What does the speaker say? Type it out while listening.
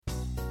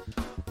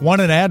Want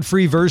an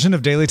ad-free version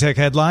of Daily Tech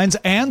Headlines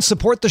and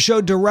support the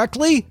show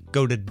directly?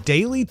 Go to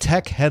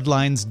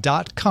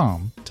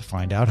dailytechheadlines.com to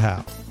find out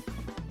how.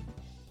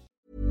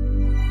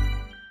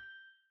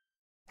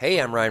 Hey,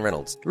 I'm Ryan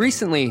Reynolds.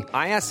 Recently,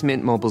 I asked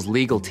Mint Mobile's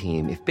legal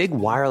team if big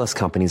wireless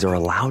companies are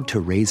allowed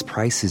to raise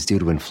prices due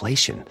to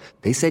inflation.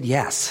 They said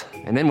yes.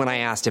 And then when I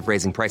asked if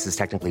raising prices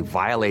technically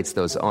violates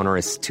those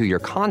onerous two-year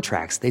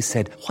contracts, they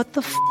said, "What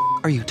the f***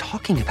 are you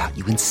talking about,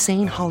 you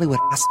insane Hollywood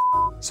ass?"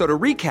 So to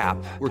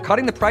recap, we're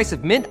cutting the price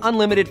of Mint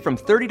Unlimited from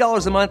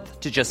 $30 a month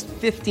to just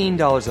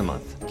 $15 a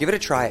month. Give it a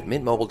try at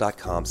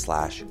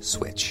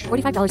mintmobile.com/switch.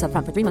 $45 up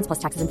front for 3 months plus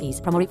taxes and fees.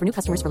 Promo rate for new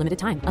customers for limited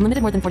time.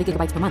 Unlimited more than 40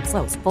 gigabytes per month.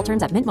 Slows full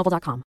terms at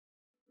mintmobile.com.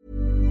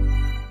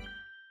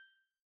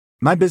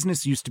 My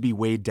business used to be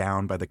weighed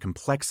down by the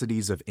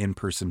complexities of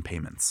in-person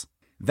payments.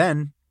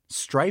 Then,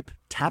 Stripe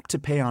Tap to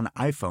Pay on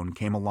iPhone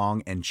came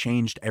along and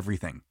changed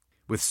everything.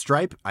 With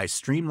Stripe, I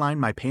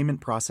streamlined my payment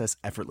process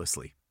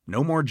effortlessly.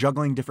 No more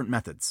juggling different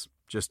methods.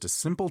 Just a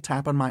simple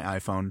tap on my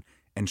iPhone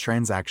and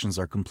transactions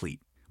are complete.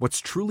 What's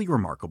truly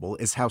remarkable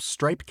is how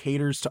Stripe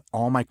caters to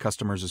all my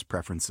customers'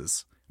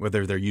 preferences.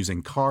 Whether they're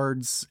using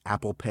cards,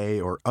 Apple Pay,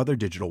 or other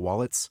digital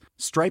wallets,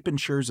 Stripe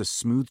ensures a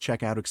smooth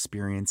checkout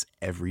experience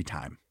every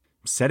time.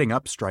 Setting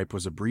up Stripe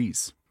was a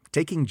breeze,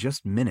 taking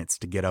just minutes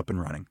to get up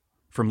and running.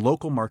 From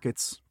local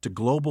markets to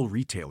global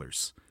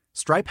retailers,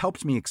 Stripe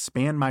helped me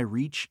expand my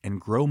reach and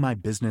grow my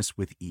business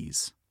with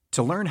ease.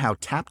 To learn how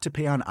Tap to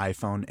Pay on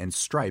iPhone and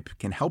Stripe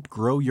can help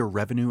grow your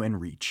revenue and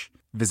reach,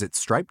 visit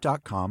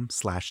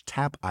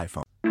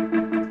stripe.com/tapiphone.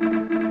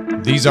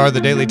 These are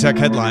the Daily Tech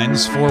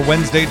Headlines for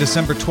Wednesday,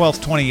 December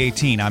 12th,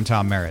 2018. I'm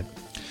Tom Merritt.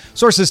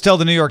 Sources tell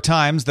the New York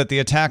Times that the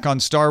attack on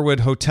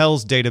Starwood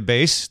Hotels'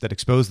 database that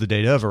exposed the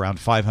data of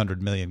around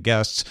 500 million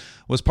guests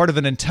was part of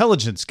an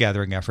intelligence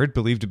gathering effort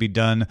believed to be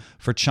done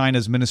for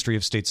China's Ministry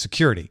of State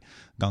Security.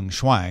 Geng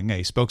Shuang,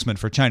 a spokesman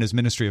for China's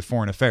Ministry of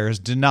Foreign Affairs,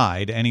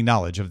 denied any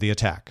knowledge of the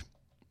attack.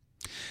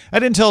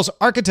 At Intel's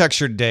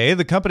Architecture Day,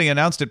 the company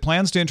announced it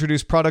plans to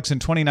introduce products in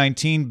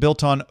 2019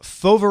 built on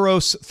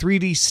Foveros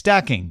 3D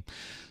stacking.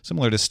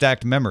 Similar to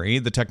stacked memory,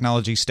 the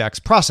technology stacks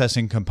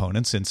processing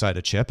components inside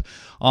a chip.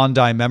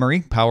 On-die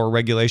memory, power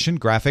regulation,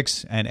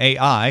 graphics, and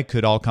AI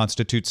could all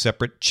constitute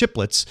separate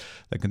chiplets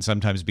that can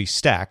sometimes be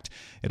stacked.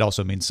 It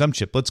also means some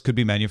chiplets could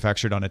be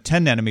manufactured on a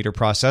 10-nanometer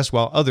process,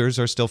 while others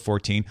are still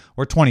 14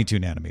 or 22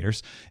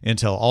 nanometers.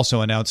 Intel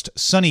also announced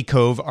Sunny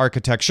Cove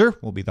architecture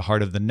will be the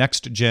heart of the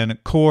next-gen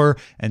Core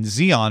and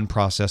Xeon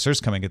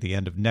processors coming at the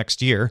end of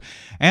next year.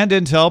 And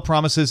Intel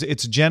promises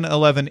its Gen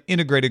 11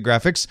 integrated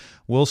graphics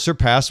will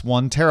surpass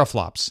 1 teraflops.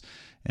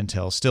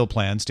 Intel still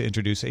plans to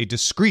introduce a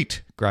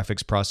discrete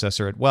graphics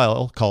processor at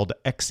Well called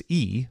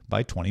XE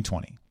by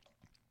 2020.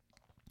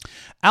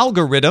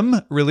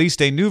 Algorithm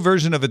released a new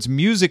version of its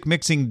music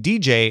mixing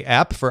DJ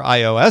app for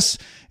iOS.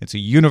 It's a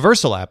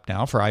universal app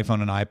now for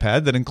iPhone and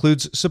iPad that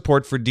includes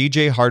support for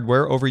DJ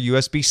hardware over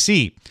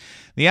USB-C.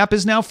 The app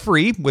is now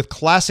free with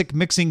classic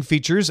mixing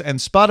features and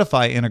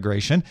Spotify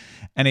integration,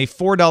 and a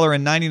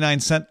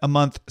 $4.99 a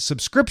month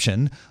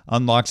subscription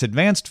unlocks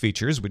advanced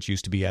features which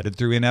used to be added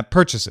through in-app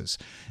purchases.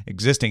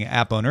 Existing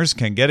app owners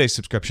can get a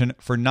subscription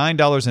for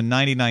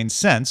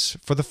 $9.99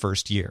 for the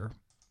first year.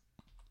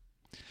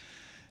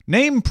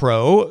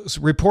 NamePro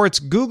reports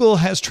Google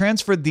has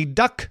transferred the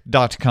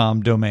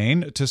duck.com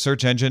domain to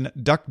search engine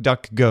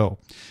DuckDuckGo.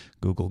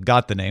 Google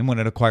got the name when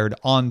it acquired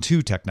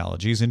On2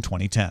 Technologies in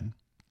 2010.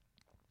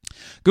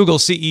 Google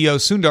CEO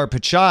Sundar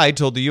Pichai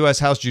told the U.S.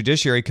 House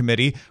Judiciary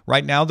Committee,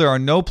 right now there are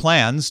no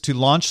plans to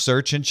launch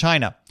search in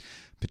China.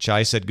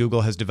 Pichai said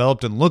Google has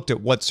developed and looked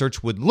at what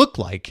search would look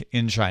like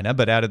in China,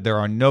 but added there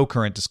are no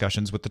current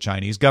discussions with the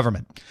Chinese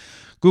government.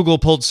 Google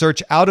pulled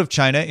search out of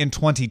China in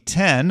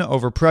 2010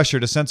 over pressure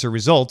to censor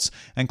results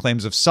and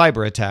claims of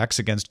cyber attacks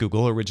against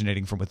Google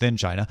originating from within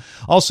China.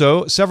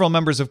 Also, several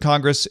members of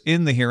Congress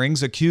in the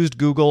hearings accused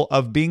Google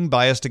of being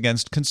biased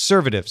against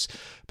conservatives.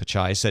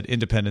 Pichai said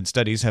independent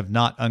studies have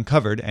not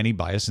uncovered any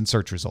bias in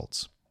search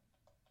results.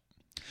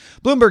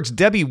 Bloomberg's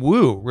Debbie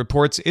Wu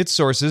reports its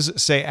sources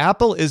say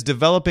Apple is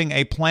developing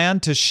a plan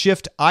to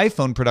shift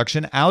iPhone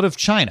production out of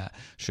China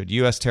should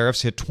U.S.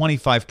 tariffs hit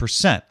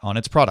 25% on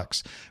its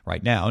products.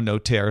 Right now, no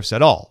tariffs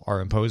at all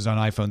are imposed on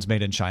iPhones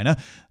made in China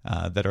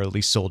that are at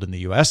least sold in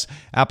the U.S.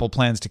 Apple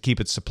plans to keep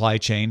its supply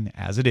chain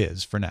as it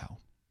is for now.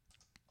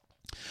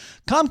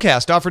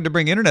 Comcast offered to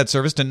bring internet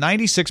service to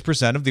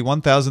 96% of the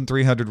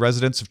 1,300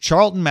 residents of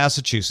Charlton,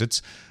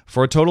 Massachusetts,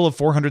 for a total of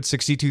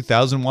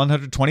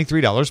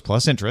 $462,123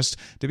 plus interest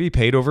to be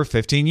paid over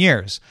 15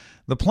 years.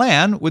 The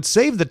plan would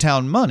save the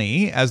town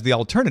money, as the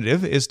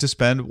alternative is to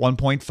spend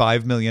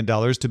 $1.5 million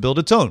to build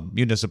its own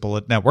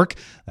municipal network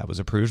that was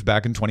approved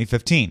back in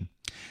 2015.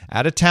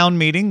 At a town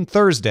meeting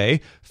Thursday,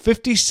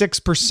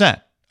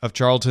 56% of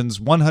Charlton's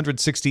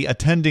 160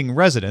 attending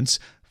residents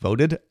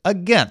voted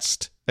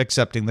against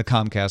accepting the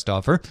Comcast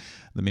offer.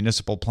 The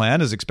municipal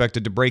plan is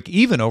expected to break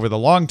even over the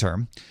long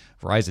term.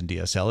 Verizon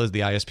DSL is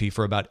the ISP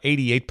for about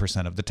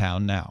 88% of the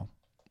town now.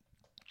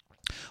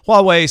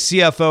 Huawei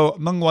CFO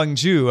Meng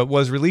Wanzhou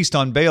was released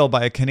on bail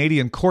by a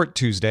Canadian court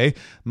Tuesday.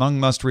 Meng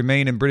must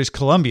remain in British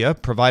Columbia,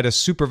 provide a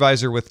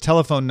supervisor with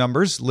telephone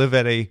numbers, live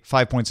at a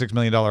 $5.6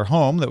 million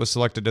home that was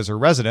selected as her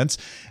residence,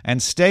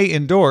 and stay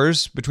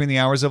indoors between the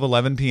hours of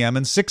 11 p.m.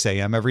 and 6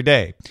 a.m. every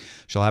day.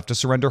 She'll have to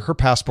surrender her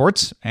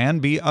passports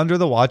and be under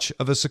the watch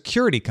of a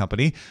security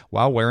company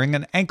while wearing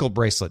an ankle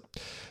bracelet.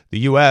 The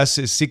U.S.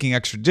 is seeking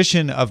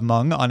extradition of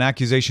Meng on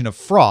accusation of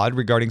fraud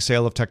regarding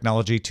sale of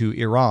technology to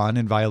Iran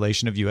in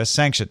violation of U.S.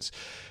 sanctions.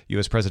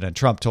 U.S. President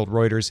Trump told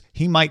Reuters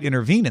he might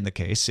intervene in the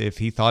case if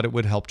he thought it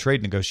would help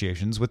trade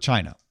negotiations with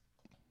China.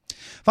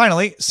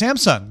 Finally,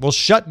 Samsung will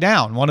shut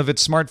down one of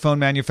its smartphone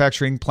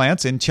manufacturing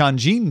plants in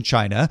Tianjin,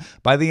 China,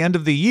 by the end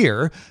of the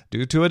year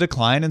due to a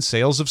decline in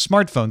sales of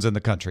smartphones in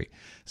the country.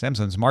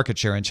 Samsung's market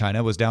share in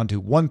China was down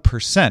to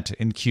 1%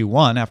 in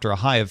Q1 after a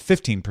high of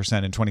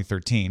 15% in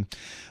 2013.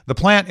 The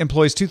plant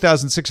employs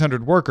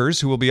 2,600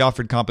 workers who will be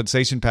offered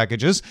compensation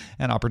packages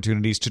and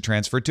opportunities to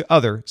transfer to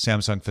other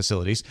Samsung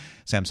facilities.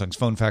 Samsung's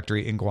phone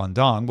factory in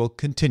Guangdong will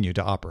continue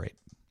to operate.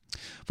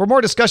 For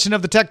more discussion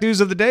of the tech news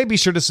of the day, be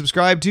sure to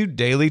subscribe to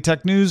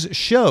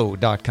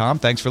dailytechnewsshow.com.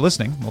 Thanks for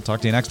listening. We'll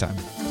talk to you next time.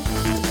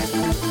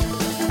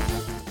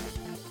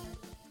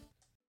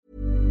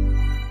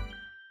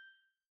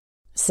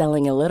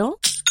 Selling a little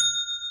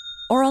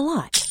or a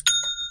lot?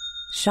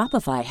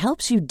 Shopify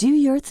helps you do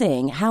your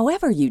thing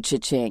however you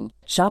cha-ching.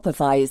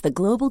 Shopify is the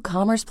global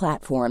commerce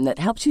platform that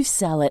helps you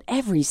sell at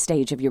every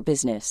stage of your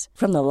business.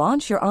 From the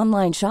launch your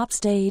online shop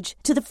stage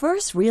to the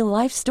first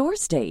real-life store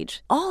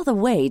stage, all the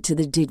way to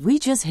the did we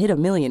just hit a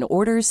million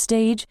orders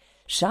stage.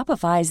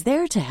 Shopify is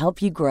there to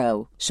help you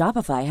grow.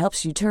 Shopify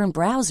helps you turn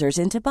browsers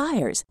into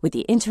buyers with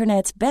the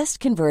internet's best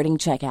converting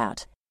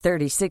checkout.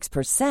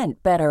 36%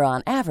 better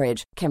on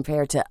average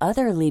compared to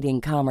other leading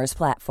commerce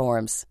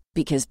platforms.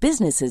 Because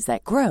businesses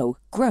that grow,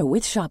 grow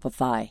with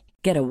Shopify.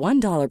 Get a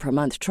 $1 per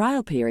month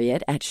trial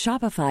period at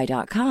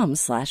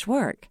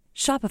shopify.com/work.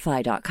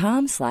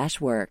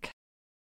 Shopify.com/work.